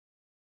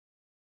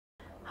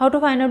How to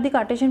find out the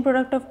Cartesian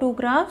product of two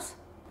graphs?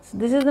 So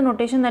this is the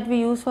notation that we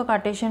use for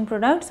Cartesian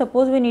product.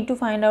 Suppose we need to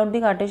find out the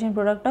Cartesian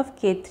product of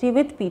K3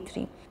 with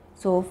P3.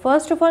 So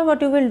first of all,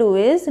 what you will do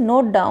is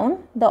note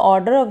down the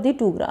order of the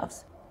two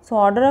graphs. So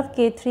order of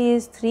K3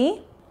 is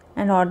 3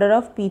 and order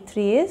of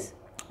P3 is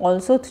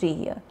also 3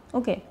 here.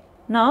 Okay.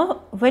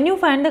 Now when you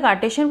find the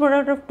Cartesian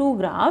product of two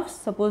graphs,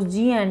 suppose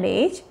G and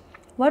H,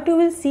 what you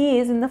will see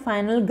is in the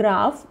final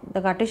graph, the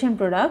Cartesian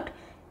product,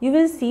 you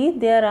will see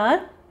there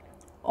are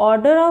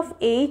order of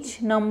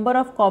H number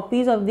of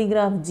copies of the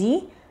graph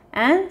G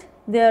and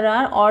there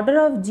are order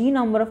of G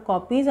number of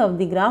copies of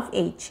the graph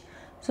H.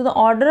 So the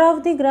order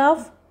of the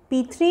graph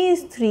P3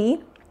 is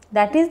 3.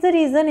 That is the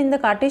reason in the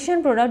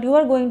Cartesian product you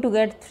are going to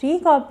get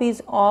 3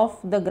 copies of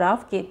the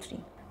graph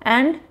K3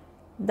 and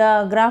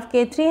the graph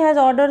K3 has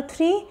order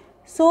 3.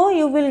 So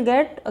you will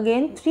get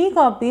again 3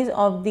 copies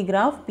of the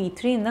graph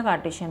P3 in the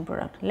Cartesian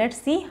product.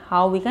 Let's see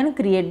how we can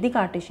create the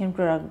Cartesian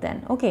product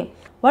then. Okay,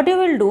 what you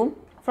will do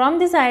from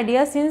this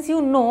idea, since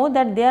you know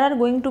that there are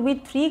going to be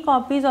 3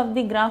 copies of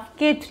the graph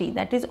K3,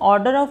 that is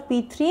order of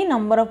P3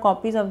 number of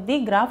copies of the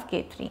graph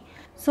K3.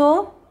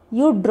 So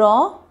you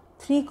draw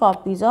 3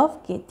 copies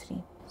of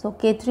K3. So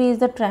K3 is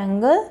the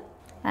triangle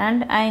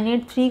and I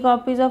need 3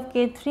 copies of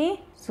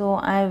K3. So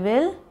I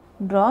will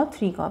draw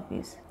 3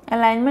 copies.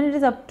 Alignment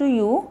is up to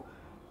you.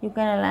 You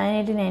can align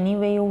it in any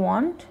way you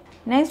want.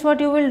 Next what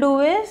you will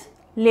do is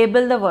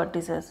label the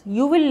vertices.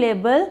 You will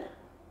label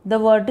the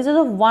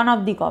vertices of one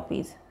of the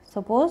copies.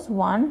 Suppose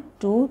 1,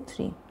 2,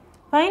 3.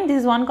 Fine,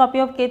 this is one copy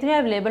of K3. I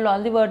have labeled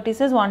all the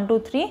vertices 1, 2,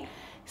 3.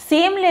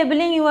 Same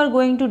labeling you are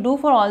going to do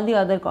for all the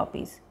other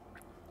copies.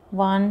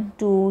 1,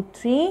 2,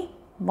 3,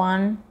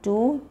 1,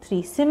 2,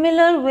 3.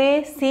 Similar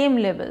way, same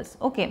labels.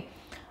 Okay.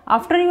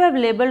 After you have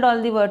labeled all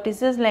the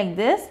vertices like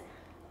this,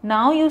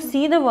 now you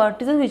see the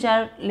vertices which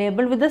are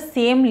labeled with the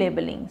same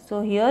labeling. So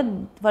here,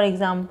 for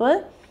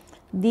example,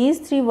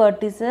 these 3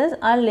 vertices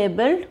are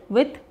labeled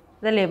with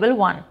the label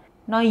 1.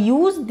 Now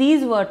use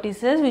these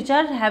vertices which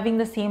are having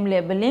the same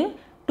labeling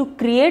to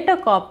create a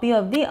copy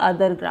of the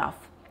other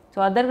graph.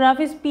 So other graph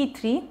is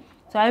P3.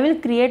 So I will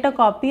create a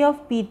copy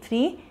of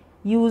P3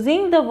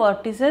 using the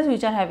vertices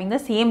which are having the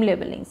same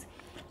labelings.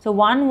 So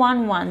 1,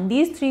 1, 1.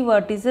 These 3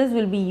 vertices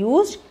will be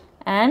used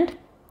and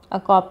a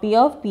copy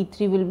of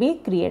P3 will be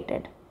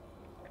created.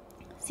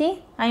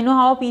 See, I know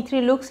how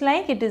P3 looks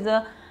like. It is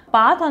a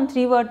path on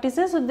 3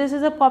 vertices. So this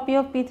is a copy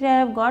of P3 I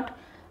have got.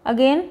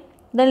 Again,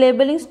 the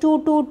labeling is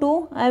 2, 2,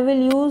 2. I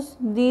will use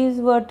these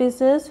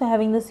vertices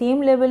having the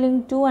same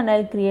labeling 2 and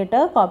I will create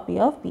a copy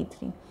of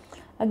P3.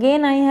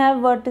 Again, I have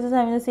vertices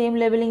having the same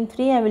labeling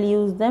 3. I will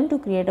use them to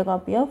create a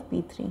copy of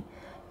P3.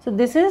 So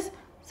this is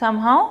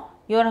somehow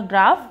your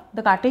graph,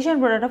 the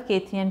Cartesian product of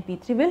K3 and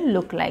P3 will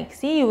look like.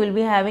 See, you will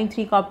be having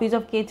 3 copies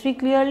of K3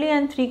 clearly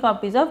and 3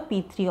 copies of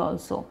P3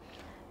 also.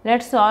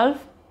 Let's solve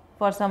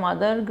for some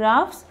other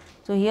graphs.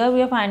 So here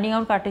we are finding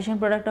out Cartesian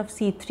product of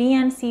C3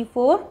 and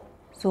C4.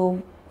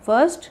 So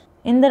first,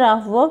 in the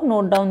rough work,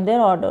 note down their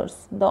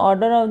orders. The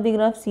order of the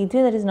graph C3,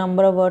 that is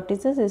number of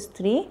vertices, is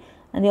 3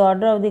 and the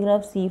order of the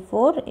graph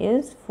C4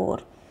 is 4.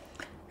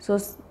 So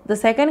the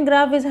second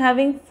graph is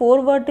having 4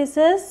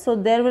 vertices, so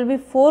there will be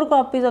 4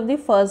 copies of the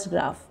first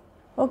graph.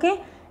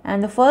 Okay,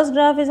 and the first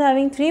graph is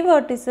having 3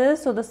 vertices,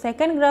 so the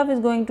second graph is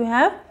going to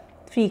have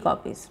 3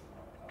 copies.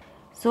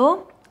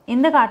 So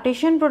in the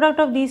Cartesian product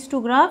of these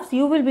two graphs,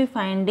 you will be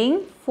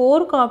finding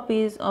 4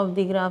 copies of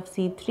the graph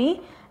C3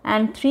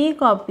 and 3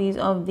 copies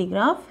of the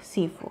graph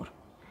C4.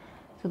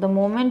 So the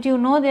moment you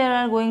know there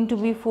are going to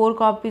be 4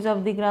 copies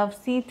of the graph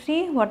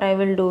C3, what I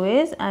will do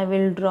is I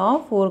will draw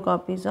 4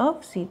 copies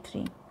of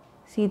C3.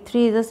 C3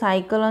 is a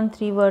cycle on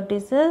 3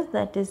 vertices,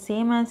 that is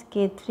same as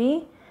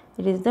K3.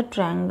 It is the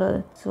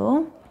triangle.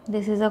 So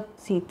this is a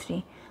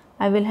C3.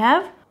 I will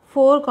have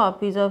 4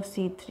 copies of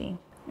C3.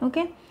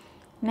 Okay.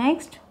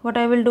 Next, what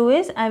I will do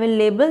is I will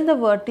label the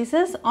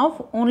vertices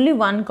of only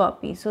one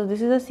copy. So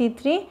this is a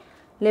C3.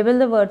 Label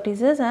the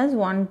vertices as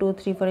 1, 2,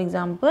 3 for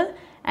example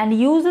and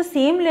use the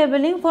same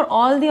labeling for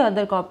all the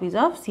other copies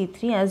of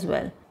C3 as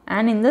well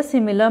and in the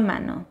similar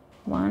manner.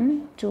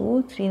 1,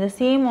 2, 3. In the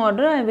same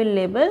order I will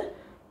label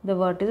the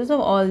vertices of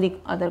all the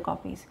other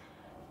copies.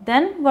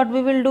 Then what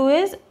we will do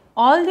is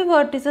all the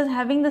vertices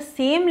having the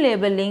same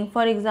labeling,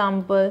 for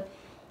example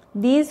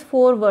these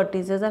 4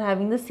 vertices are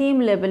having the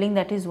same labeling,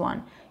 that is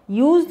 1.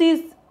 Use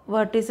these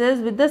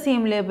vertices with the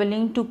same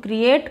labeling to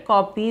create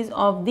copies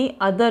of the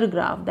other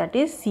graph, that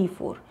is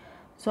C4.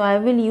 So I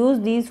will use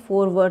these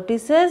 4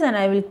 vertices and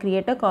I will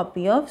create a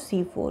copy of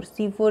C4.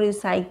 C4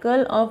 is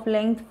cycle of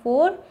length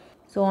 4.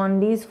 So on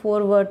these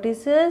 4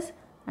 vertices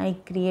I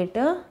create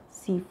a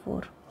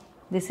C4.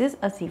 This is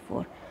a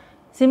C4.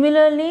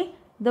 Similarly,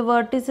 the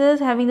vertices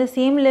having the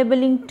same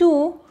labeling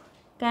 2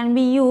 can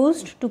be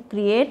used to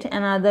create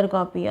another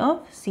copy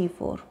of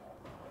C4.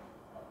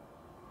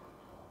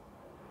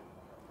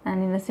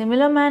 And in a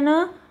similar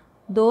manner,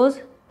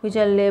 those which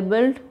are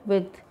labeled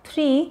with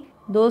 3,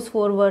 those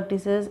 4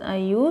 vertices are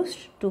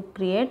used to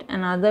create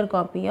another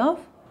copy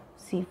of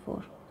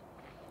C4.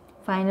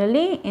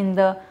 Finally, in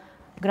the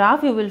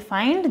graph, you will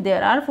find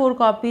there are 4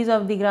 copies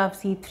of the graph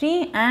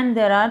C3 and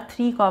there are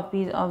 3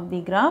 copies of the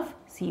graph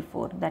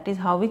C4. That is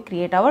how we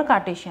create our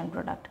Cartesian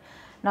product.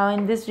 Now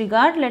in this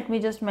regard, let me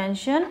just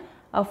mention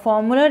a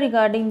formula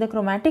regarding the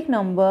chromatic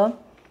number.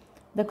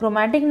 The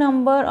chromatic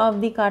number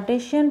of the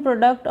Cartesian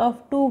product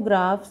of two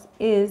graphs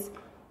is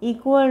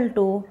equal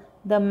to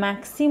the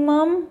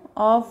maximum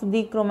of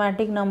the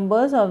chromatic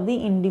numbers of the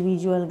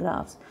individual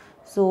graphs.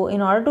 So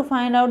in order to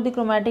find out the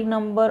chromatic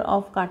number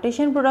of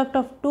Cartesian product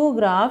of two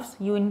graphs,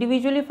 you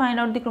individually find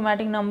out the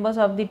chromatic numbers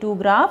of the two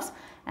graphs,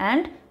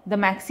 and the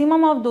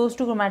maximum of those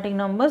two chromatic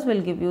numbers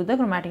will give you the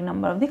chromatic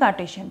number of the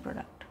Cartesian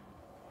product.